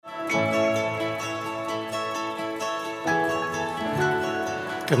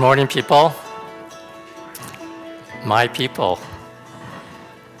Good morning, people. My people.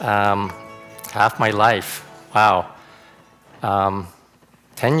 Half my life. Wow.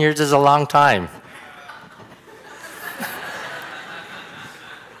 10 years is a long time.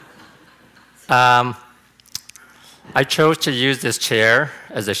 I chose to use this chair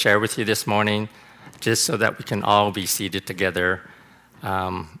as I share with you this morning, just so that we can all be seated together.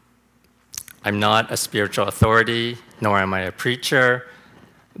 I'm not a spiritual authority, nor am I a preacher,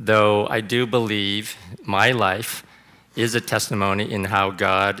 though I do believe my life is a testimony in how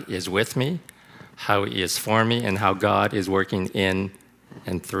God is with me, how He is for me, and how God is working in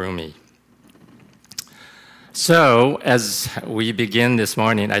and through me. So, as we begin this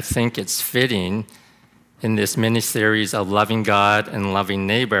morning, I think it's fitting in this mini-series of loving God and loving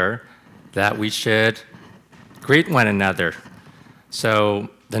neighbor that we should greet one another. So,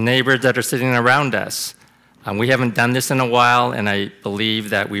 the neighbors that are sitting around us, we haven't done this in a while, and I believe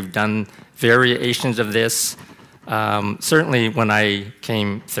that we've done variations of this. Certainly when I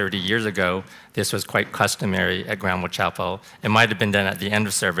came 30 years ago, this was quite customary at Granville Chapel. It might have been done at the end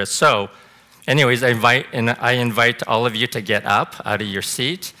of service. So anyways, I invite all of you to get up out of your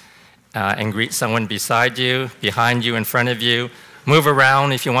seat and greet someone beside you, behind you, in front of you. Move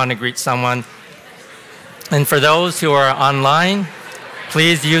around if you want to greet someone. And for those who are online,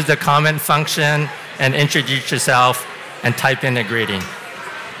 please use the comment function and introduce yourself and type in a greeting.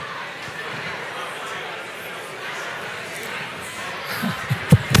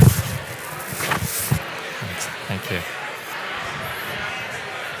 Thank you.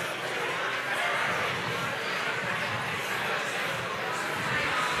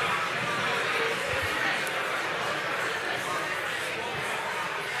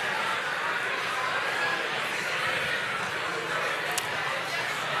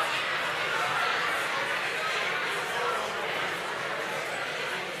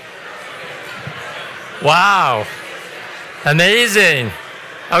 Wow, amazing.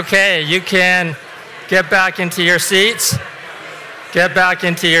 Okay, you can get back into your seats. Get back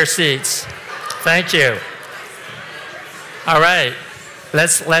into your seats. Thank you. All right,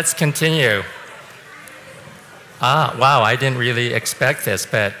 let's continue. Wow, I didn't really expect this,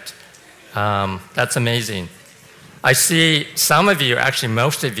 but that's amazing. I see some of you, actually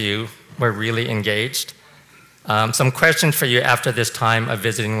most of you, were really engaged. Some questions for you after this time of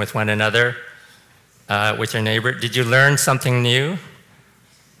visiting with one another. With your neighbor. Did you learn something new?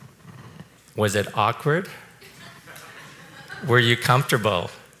 Was it awkward? Were you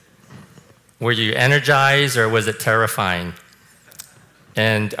comfortable? Were you energized, or was it terrifying?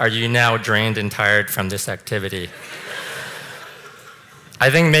 And are you now drained and tired from this activity? I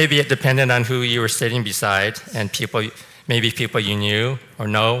think maybe it depended on who you were sitting beside, and maybe people you knew or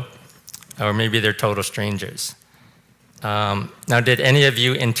know, or maybe they're total strangers. Now, did any of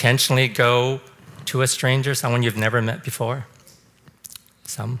you intentionally go to a stranger, someone you've never met before?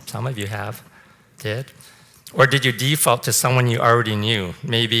 Some of you did. Or did you default to someone you already knew?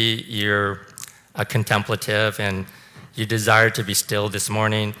 Maybe you're a contemplative and you desired to be still this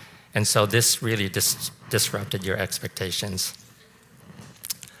morning, and so this really disrupted your expectations.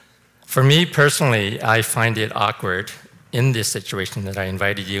 For me personally, I find it awkward in this situation that I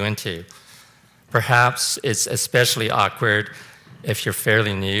invited you into. Perhaps it's especially awkward if you're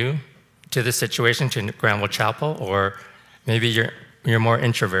fairly new to the situation, to Granville Chapel, or maybe you're more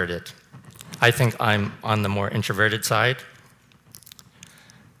introverted. I think I'm on the more introverted side.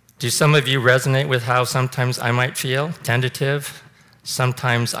 Do some of you resonate with how sometimes I might feel? Tentative,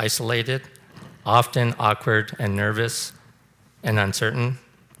 sometimes isolated, often awkward and nervous and uncertain.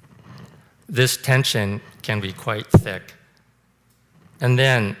 This tension can be quite thick. And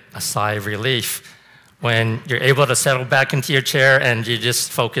then a sigh of relief when you're able to settle back into your chair and you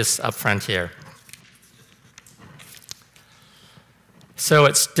just focus up front here. So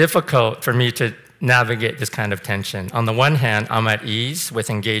it's difficult for me to navigate this kind of tension. On the one hand, I'm at ease with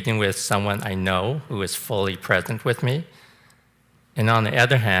engaging with someone I know who is fully present with me. And on the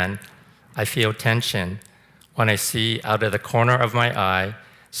other hand, I feel tension when I see out of the corner of my eye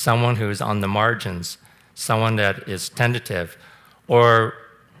someone who is on the margins, someone that is tentative, or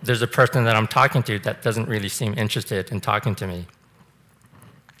there's a person that I'm talking to that doesn't really seem interested in talking to me.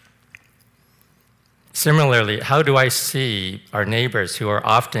 Similarly, how do I see our neighbors who are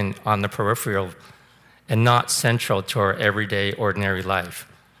often on the peripheral and not central to our everyday, ordinary life?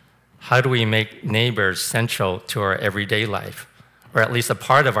 How do we make neighbors central to our everyday life, or at least a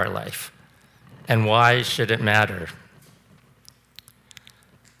part of our life? And why should it matter?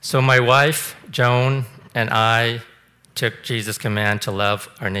 So my wife, Joan, and I took Jesus' command to love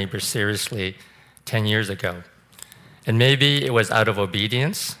our neighbors seriously 10 years ago. And maybe it was out of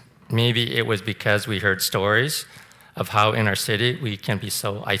obedience. Maybe it was because we heard stories of how in our city we can be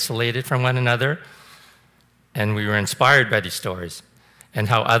so isolated from one another. And we were inspired by these stories and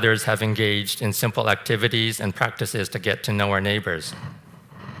how others have engaged in simple activities and practices to get to know our neighbors.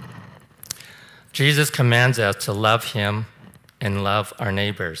 Jesus commands us to love him and love our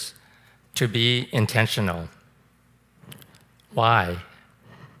neighbors, to be intentional. Why?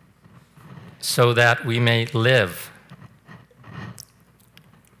 So that we may live.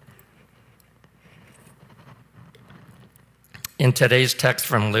 In today's text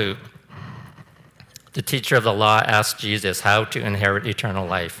from Luke, the teacher of the law asked Jesus how to inherit eternal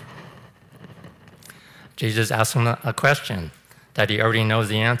life. Jesus asks him a question that he already knows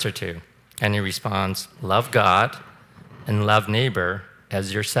the answer to, and he responds, love God and love neighbor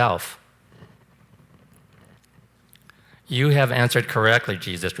as yourself. You have answered correctly,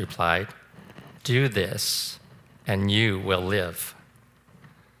 Jesus replied. Do this, and you will live.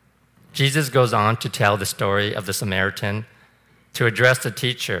 Jesus goes on to tell the story of the Samaritan to address the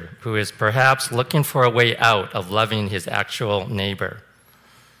teacher who is perhaps looking for a way out of loving his actual neighbor.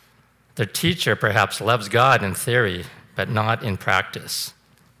 The teacher perhaps loves God in theory, but not in practice.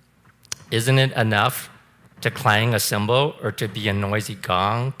 Isn't it enough to clang a cymbal or to be a noisy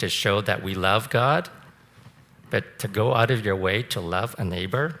gong to show that we love God? But to go out of your way to love a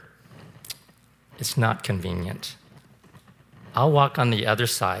neighbor, it's not convenient. I'll walk on the other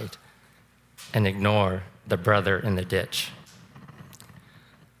side and ignore the brother in the ditch.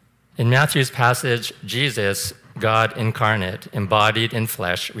 In Matthew's passage, Jesus, God incarnate, embodied in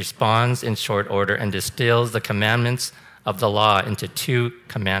flesh, responds in short order and distills the commandments of the law into 2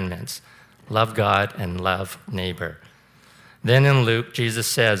 commandments: love God and love neighbor. Then in Luke, Jesus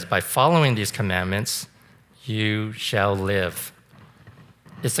says, by following these commandments, you shall live.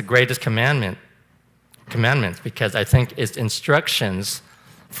 It's the greatest commandments because I think it's instructions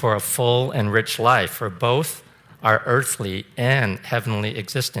for a full and rich life for both our earthly and heavenly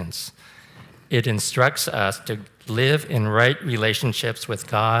existence. It instructs us to live in right relationships with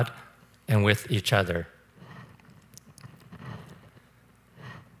God and with each other.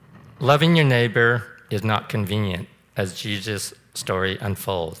 Loving your neighbor is not convenient as Jesus' story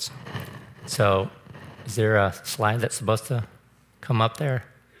unfolds. So, is there a slide that's supposed to come up there?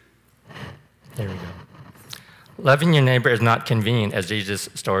 There we go. Loving your neighbor is not convenient as Jesus'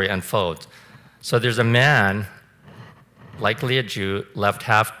 story unfolds. So there's a man, likely a Jew, left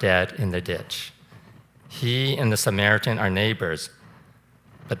half dead in the ditch. He and the Samaritan are neighbors,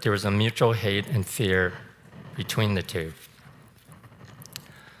 but there was a mutual hate and fear between the two.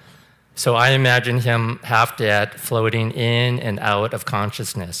 So I imagine him half dead, floating in and out of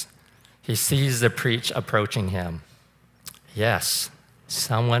consciousness. He sees the preach approaching him. Yes,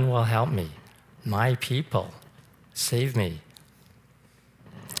 someone will help me. My people, save me.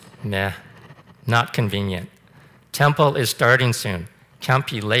 Meh, not convenient. Temple is starting soon. Can't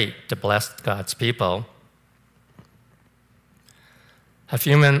be late to bless God's people. A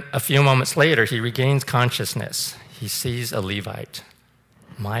few moments later, he regains consciousness. He sees a Levite.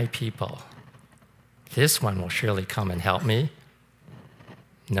 My people. This one will surely come and help me.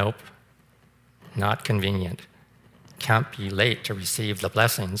 Nope, not convenient. Can't be late to receive the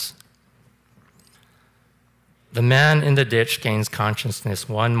blessings. The man in the ditch gains consciousness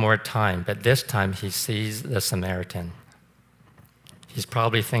one more time, but this time he sees the Samaritan. He's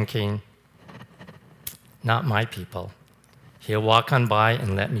probably thinking, not my people. He'll walk on by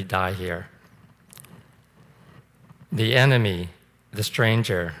and let me die here. The enemy, the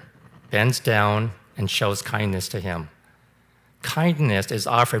stranger, bends down and shows kindness to him. Kindness is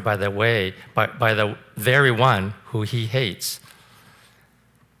offered by the very one who he hates.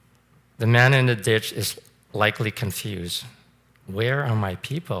 The man in the ditch is likely confused. Where are my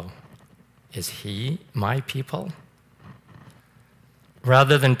people? Is he my people?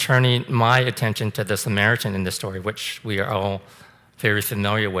 Rather than turning my attention to the Samaritan in the story, which we are all very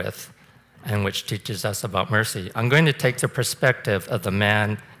familiar with, and which teaches us about mercy, I'm going to take the perspective of the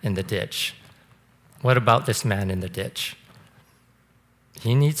man in the ditch. What about this man in the ditch?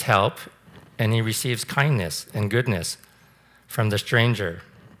 He needs help, and he receives kindness and goodness from the stranger.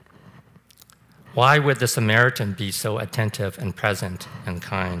 Why would the Samaritan be so attentive and present and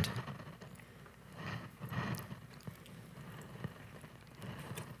kind?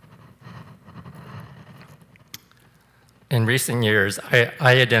 In recent years, I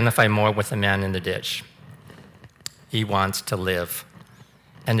identify more with the man in the ditch. He wants to live.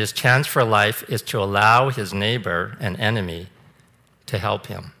 And his chance for life is to allow his neighbor and enemy to help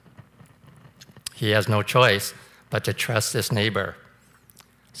him. He has no choice but to trust this neighbor.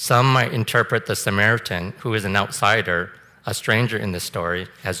 Some might interpret the Samaritan, who is an outsider, a stranger in this story,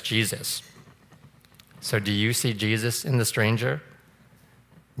 as Jesus. So do you see Jesus in the stranger?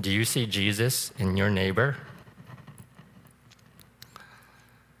 Do you see Jesus in your neighbor?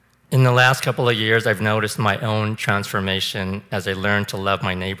 In the last couple of years, I've noticed my own transformation as I learn to love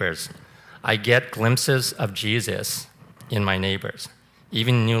my neighbors. I get glimpses of Jesus in my neighbors,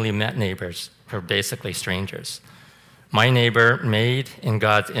 even newly met neighbors who are basically strangers. My neighbor, made in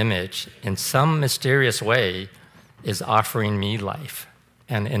God's image, in some mysterious way, is offering me life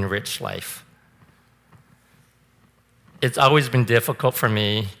and enriched life. It's always been difficult for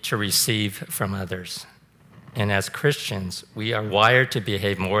me to receive from others. And as Christians, we are wired to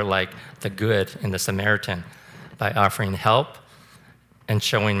behave more like the good in the Samaritan by offering help and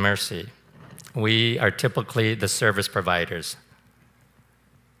showing mercy. We are typically the service providers.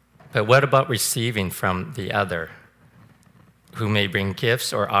 But what about receiving from the other, who may bring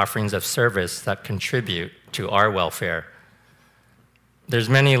gifts or offerings of service that contribute to our welfare? There's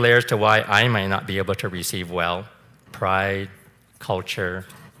many layers to why I might not be able to receive well: pride, culture,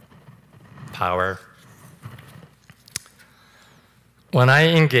 power. When I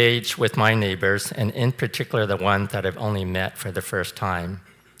engage with my neighbors, and in particular the one that I've only met for the first time,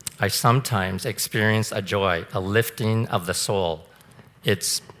 I sometimes experience a joy, a lifting of the soul.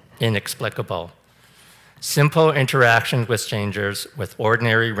 It's inexplicable. Simple interactions with strangers, with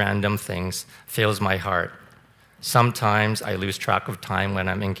ordinary random things, fills my heart. Sometimes I lose track of time when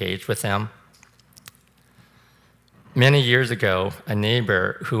I'm engaged with them. Many years ago, a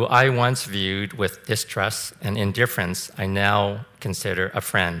neighbor who I once viewed with distrust and indifference, I now consider a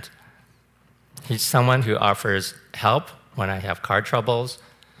friend. He's someone who offers help when I have car troubles,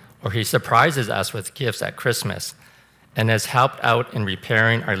 or he surprises us with gifts at Christmas and has helped out in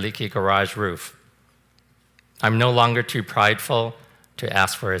repairing our leaky garage roof. I'm no longer too prideful to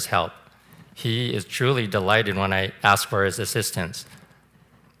ask for his help. He is truly delighted when I ask for his assistance.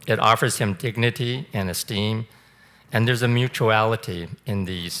 It offers him dignity and esteem, and there's a mutuality in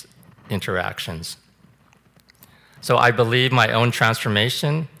these interactions. So I believe my own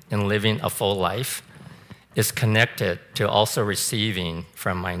transformation in living a full life is connected to also receiving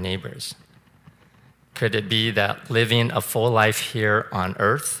from my neighbors. Could it be that living a full life here on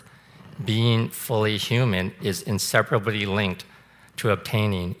earth, being fully human, is inseparably linked to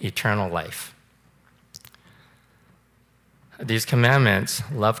obtaining eternal life? These commandments,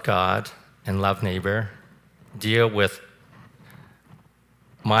 love God and love neighbor, deal with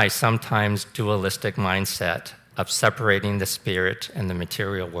my sometimes dualistic mindset of separating the spirit and the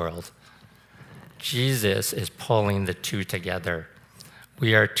material world. Jesus is pulling the two together.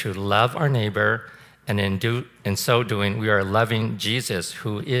 We are to love our neighbor, and in so doing, we are loving Jesus,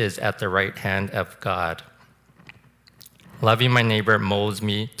 who is at the right hand of God. Loving my neighbor molds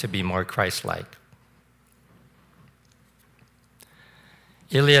me to be more Christ-like.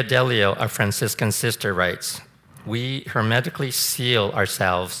 Ilia Delio, a Franciscan sister, writes, "We hermetically seal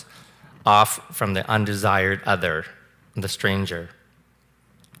ourselves off from the undesired other, the stranger.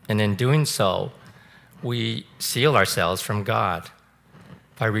 And in doing so, we seal ourselves from God.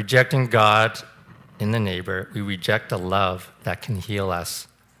 By rejecting God in the neighbor, we reject the love that can heal us."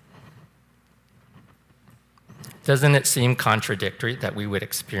 Doesn't it seem contradictory that we would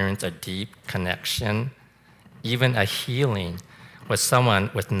experience a deep connection, even a healing, with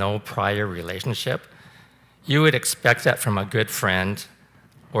someone with no prior relationship? You would expect that from a good friend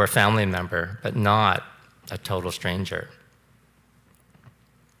or a family member, but not a total stranger.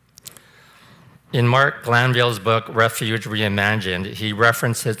 In Mark Glanville's book, Refuge Reimagined, he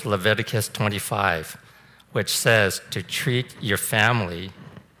references Leviticus 25, which says to treat your family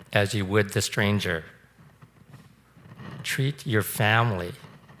as you would the stranger. Treat your family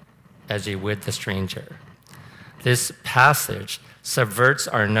as you would the stranger. This passage subverts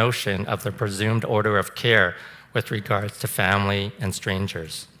our notion of the presumed order of care with regards to family and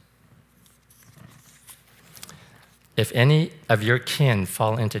strangers. If any of your kin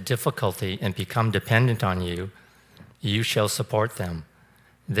fall into difficulty and become dependent on you, you shall support them.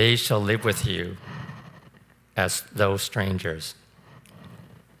 They shall live with you as those strangers.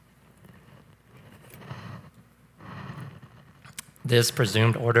 This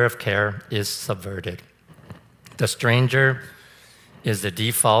presumed order of care is subverted. The stranger is the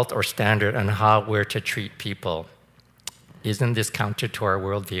default or standard on how we're to treat people. Isn't this counter to our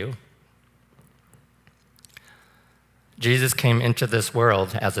worldview? Jesus came into this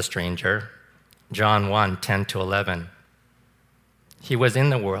world as a stranger. John 1:10-11. He was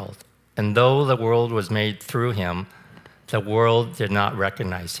in the world, and though the world was made through him, the world did not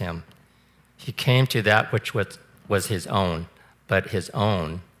recognize him. He came to that which was his own, but his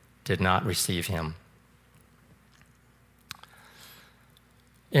own did not receive him.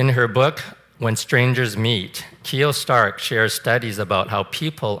 In her book, When Strangers Meet, Keo Stark shares studies about how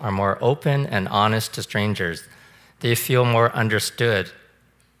people are more open and honest to strangers. They feel more understood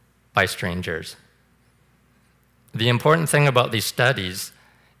by strangers. The important thing about these studies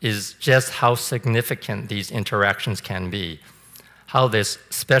is just how significant these interactions can be, how this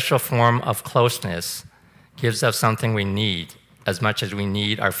special form of closeness gives us something we need as much as we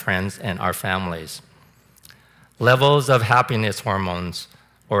need our friends and our families. Levels of happiness hormones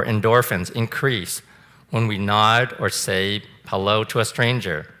or endorphins increase when we nod or say hello to a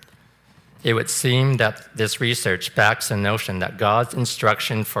stranger. It would seem that this research backs the notion that God's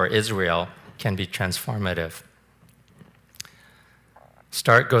instruction for Israel can be transformative.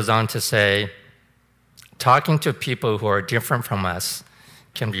 Stark goes on to say, talking to people who are different from us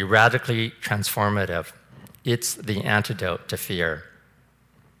can be radically transformative. It's the antidote to fear.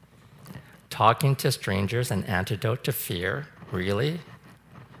 Talking to strangers, an antidote to fear? Really?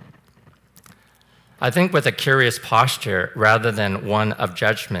 I think with a curious posture rather than one of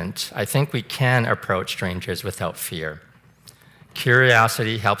judgment, I think we can approach strangers without fear.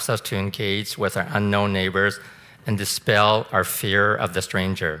 Curiosity helps us to engage with our unknown neighbors and dispel our fear of the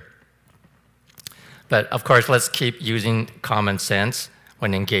stranger. But of course, let's keep using common sense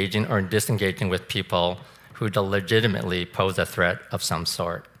when engaging or disengaging with people who legitimately pose a threat of some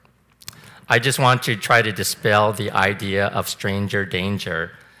sort. I just want to try to dispel the idea of stranger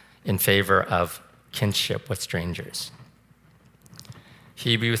danger in favor of kinship with strangers.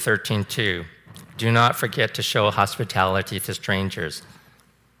 Hebrews 13:2, do not forget to show hospitality to strangers,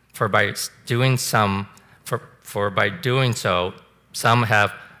 for by doing so,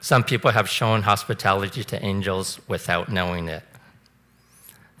 some people have shown hospitality to angels without knowing it.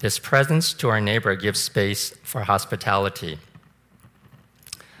 This presence to our neighbor gives space for hospitality.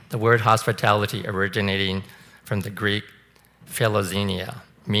 The word hospitality originating from the Greek philoxenia,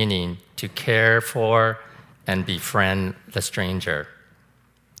 meaning to care for and befriend the stranger.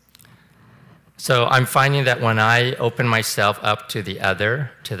 So I'm finding that when I open myself up to the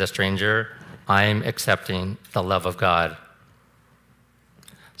other, to the stranger, I'm accepting the love of God.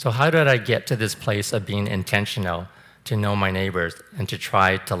 So how did I get to this place of being intentional to know my neighbors and to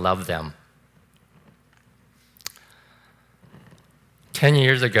try to love them? 10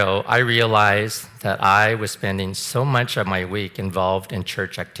 years ago, I realized that I was spending so much of my week involved in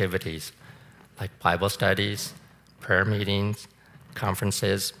church activities, like Bible studies, prayer meetings,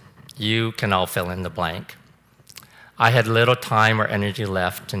 conferences. You can all fill in the blank. I had little time or energy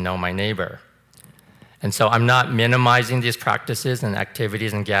left to know my neighbor. And so I'm not minimizing these practices and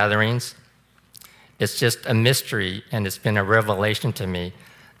activities and gatherings. It's just a mystery, and it's been a revelation to me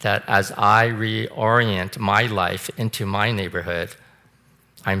that as I reorient my life into my neighborhood,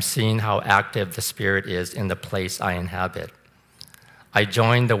 I'm seeing how active the Spirit is in the place I inhabit. I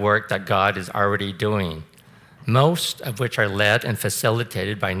join the work that God is already doing, most of which are led and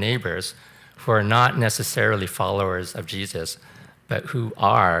facilitated by neighbors who are not necessarily followers of Jesus, but who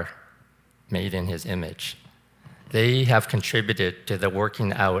are made in his image. They have contributed to the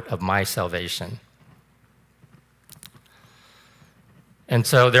working out of my salvation. And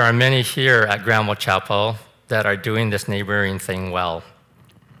so there are many here at Granville Chapel that are doing this neighboring thing well.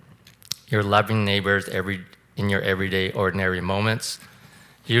 You're loving neighbors in your everyday, ordinary moments,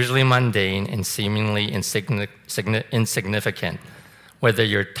 usually mundane and seemingly insignificant. Whether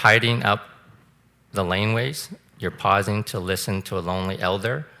you're tidying up the laneways, you're pausing to listen to a lonely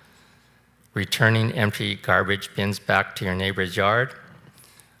elder, returning empty garbage bins back to your neighbor's yard,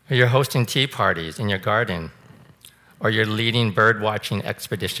 or you're hosting tea parties in your garden, or you're leading bird-watching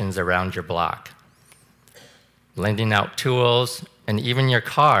expeditions around your block, lending out tools, and even your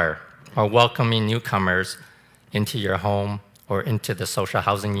car, or welcoming newcomers into your home or into the social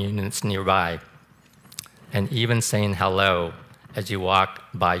housing units nearby, and even saying hello as you walk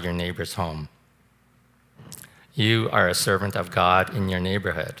by your neighbor's home. You are a servant of God in your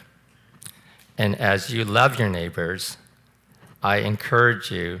neighborhood. And as you love your neighbors, I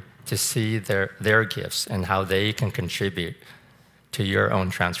encourage you to see their gifts and how they can contribute to your own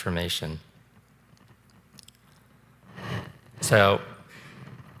transformation. So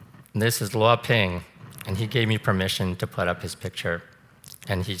this is Loa Ping, and he gave me permission to put up his picture.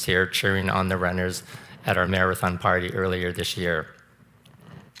 And he's here cheering on the runners at our marathon party earlier this year.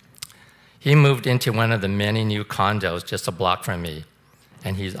 He moved into one of the many new condos just a block from me,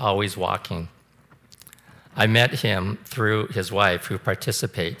 and he's always walking. I met him through his wife, who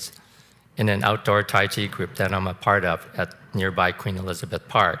participates in an outdoor Tai Chi group that I'm a part of at nearby Queen Elizabeth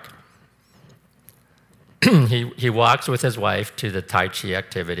Park. he walks with his wife to the Tai Chi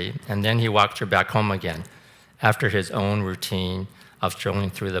activity, and then he walks her back home again after his own routine of strolling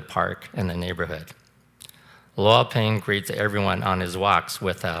through the park in the neighborhood. Luo Ping greets everyone on his walks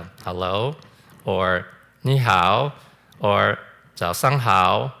with a hello, or ni hao, or zhao sang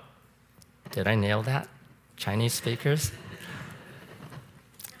hao. Did I nail that? Chinese speakers?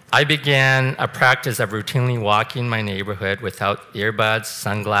 I began a practice of routinely walking my neighborhood without earbuds,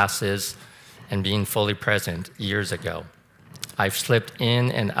 sunglasses, and being fully present years ago. I've slipped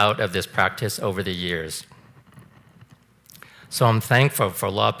in and out of this practice over the years. So I'm thankful for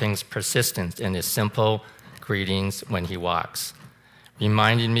Luo Ping's persistence in his simple greetings when he walks,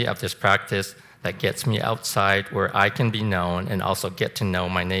 reminding me of this practice that gets me outside where I can be known and also get to know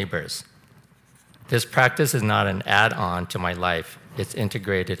my neighbors. This practice is not an add-on to my life, it's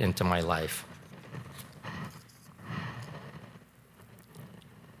integrated into my life.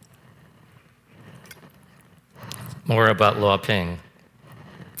 More about Luo Ping.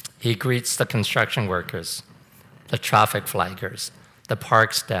 He greets the construction workers, the traffic flaggers, the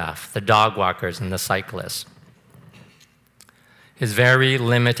park staff, the dog walkers, and the cyclists. His very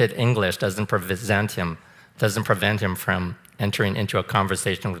limited English doesn't prevent him from entering into a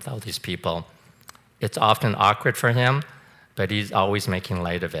conversation with all these people. It's often awkward for him, but he's always making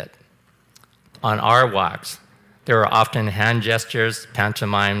light of it. On our walks, there are often hand gestures,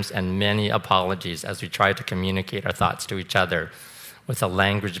 pantomimes, and many apologies as we try to communicate our thoughts to each other with a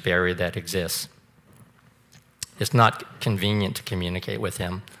language barrier that exists. It's not convenient to communicate with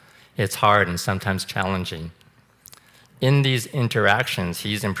him. It's hard and sometimes challenging. In these interactions,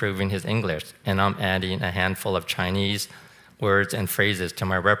 he's improving his English, and I'm adding a handful of Chinese words and phrases to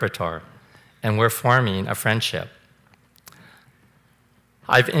my repertoire, and we're forming a friendship.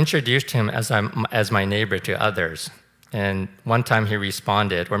 I've introduced him as my neighbor to others, and one time he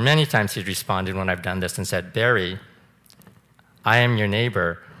responded, or many times he's responded when I've done this and said, "Barry, I am your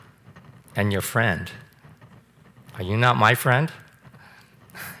neighbor and your friend. Are you not my friend?"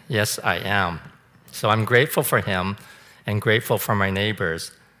 Yes, I am. So I'm grateful for him and grateful for my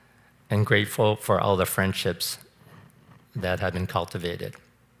neighbors and grateful for all the friendships that have been cultivated.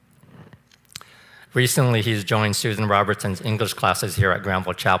 Recently, he's joined Susan Robertson's English classes here at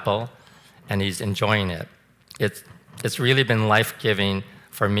Granville Chapel, and he's enjoying it. It's really been life-giving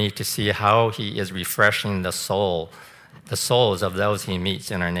for me to see how he is refreshing the souls of those he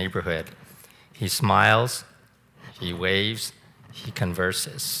meets in our neighborhood. He smiles, he waves, he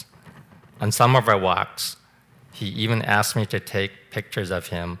converses. On some of our walks, he even asked me to take pictures of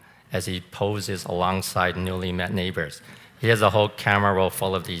him as he poses alongside newly met neighbors. He has a whole camera roll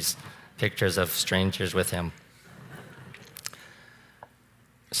full of these pictures of strangers with him.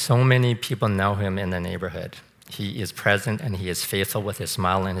 So many people know him in the neighborhood. He is present and he is faithful with his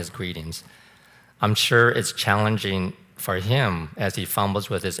smile and his greetings. I'm sure it's challenging for him as he fumbles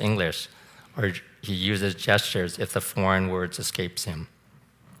with his English or he uses gestures if the foreign words escapes him.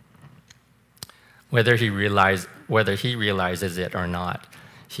 Whether he realizes it or not,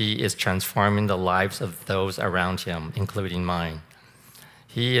 he is transforming the lives of those around him, including mine.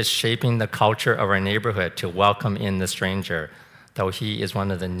 He is shaping the culture of our neighborhood to welcome in the stranger, though he is one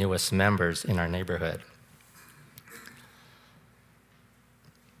of the newest members in our neighborhood.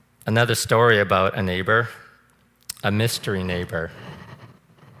 Another story about a neighbor, a mystery neighbor.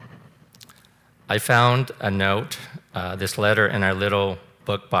 I found a note, this letter in our little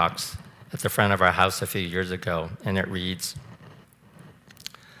book box at the front of our house a few years ago, and it reads,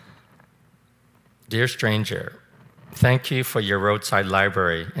 "Dear stranger, thank you for your roadside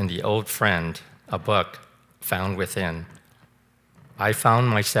library and the old friend, a book found within. I found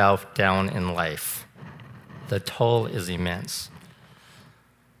myself down in life. The toll is immense.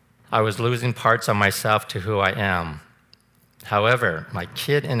 I was losing parts of myself to who I am. However, my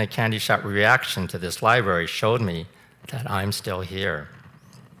kid in a candy shop reaction to this library showed me that I'm still here.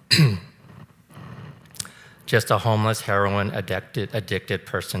 Just a homeless, heroin-addicted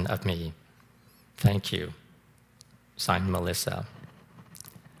person of me. Thank you. Signed, Melissa.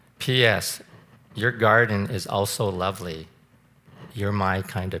 P.S. Your garden is also lovely. You're my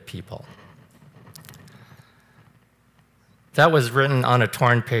kind of people." That was written on a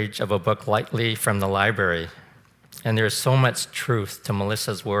torn page of a book lightly from the library, and there's so much truth to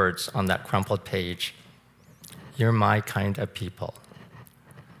Melissa's words on that crumpled page. You're my kind of people.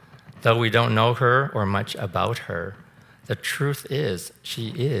 Though we don't know her or much about her, the truth is she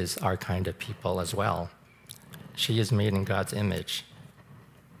is our kind of people as well. She is made in God's image.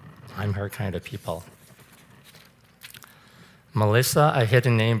 I'm her kind of people. Melissa, a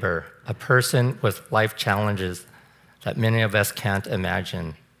hidden neighbor, a person with life challenges that many of us can't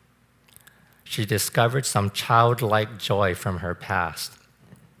imagine. she discovered some childlike joy from her past.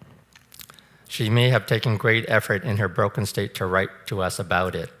 She may have taken great effort in her broken state to write to us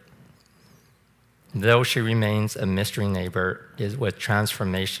about it. Though she remains a mystery neighbor, it was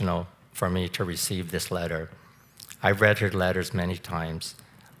transformational for me to receive this letter. I've read her letters many times,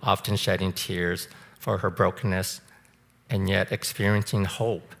 often shedding tears for her brokenness, and yet experiencing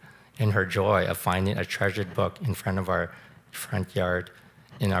hope in her joy of finding a treasured book in front of our front yard,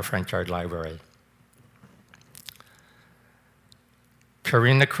 in our front yard library.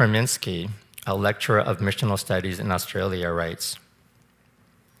 Karina Kreminski, a lecturer of missional studies in Australia, writes,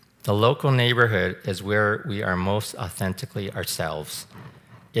 "The local neighborhood is where we are most authentically ourselves.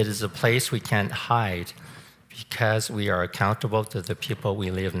 It is a place we can't hide because we are accountable to the people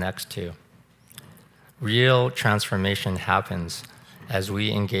we live next to. Real transformation happens as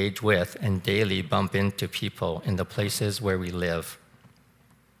we engage with and daily bump into people in the places where we live."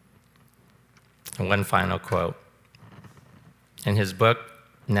 And one final quote. In his book,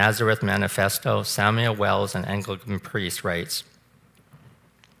 Nazareth Manifesto, Samuel Wells, an Anglican priest, writes,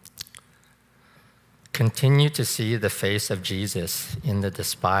 "Continue to see the face of Jesus in the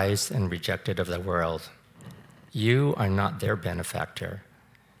despised and rejected of the world. You are not their benefactor.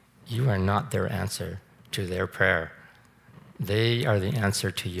 You are not their answer to their prayer. They are the answer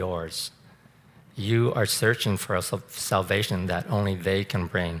to yours. You are searching for a salvation that only they can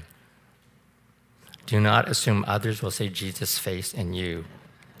bring. Do not assume others will see Jesus' face in you.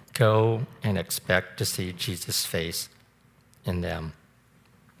 Go and expect to see Jesus' face in them."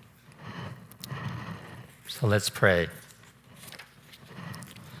 So let's pray.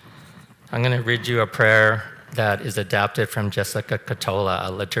 I'm going to read you a prayer that is adapted from Jessica Catola,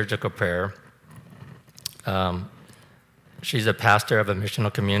 a liturgical prayer. She's a pastor of a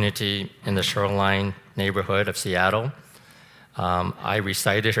missional community in the Shoreline neighborhood of Seattle. I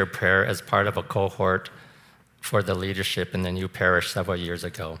recited her prayer as part of a cohort for the leadership in the new parish several years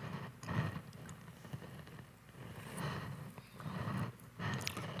ago.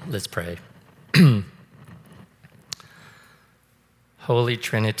 Let's pray. Holy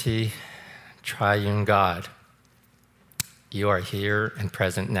Trinity, Triune God, you are here and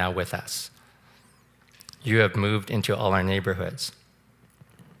present now with us. You have moved into all our neighborhoods.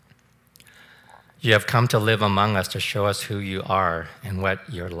 You have come to live among us to show us who you are and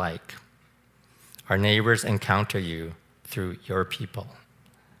what you're like. Our neighbors encounter you through your people.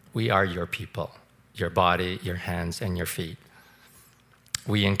 We are your people, your body, your hands, and your feet.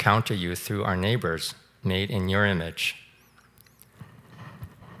 We encounter you through our neighbors made in your image.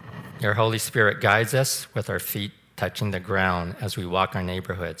 Your Holy Spirit guides us with our feet touching the ground as we walk our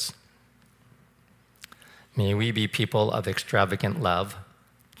neighborhoods. May we be people of extravagant love,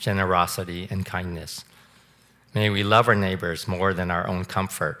 generosity, and kindness. May we love our neighbors more than our own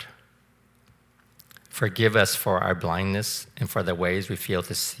comfort. Forgive us for our blindness and for the ways we fail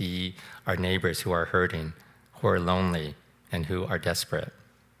to see our neighbors who are hurting, who are lonely, and who are desperate.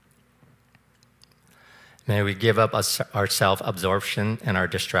 May we give up our self-absorption and our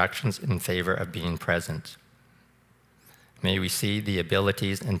distractions in favor of being present. May we see the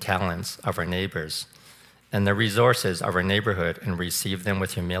abilities and talents of our neighbors and the resources of our neighborhood and receive them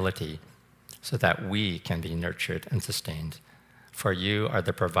with humility so that we can be nurtured and sustained. For you are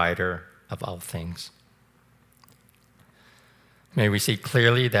the provider of all things. May we see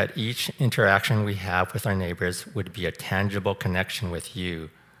clearly that each interaction we have with our neighbors would be a tangible connection with you,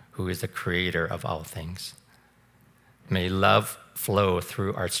 who is the creator of all things. May love flow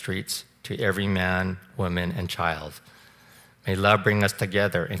through our streets to every man, woman, and child. May love bring us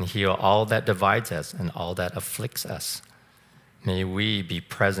together and heal all that divides us and all that afflicts us. May we be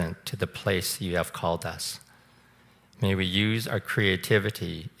present to the place you have called us. May we use our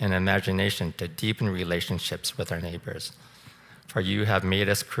creativity and imagination to deepen relationships with our neighbors. For you have made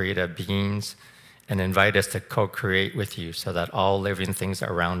us creative beings and invite us to co-create with you so that all living things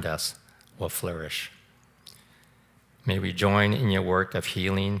around us will flourish. May we join in your work of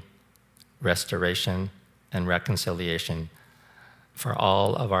healing, restoration, and reconciliation for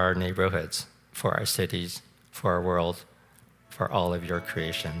all of our neighborhoods, for our cities, for our world, for all of your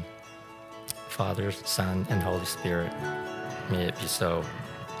creation. Father, Son, and Holy Spirit, may it be so.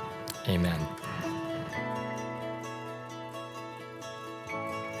 Amen.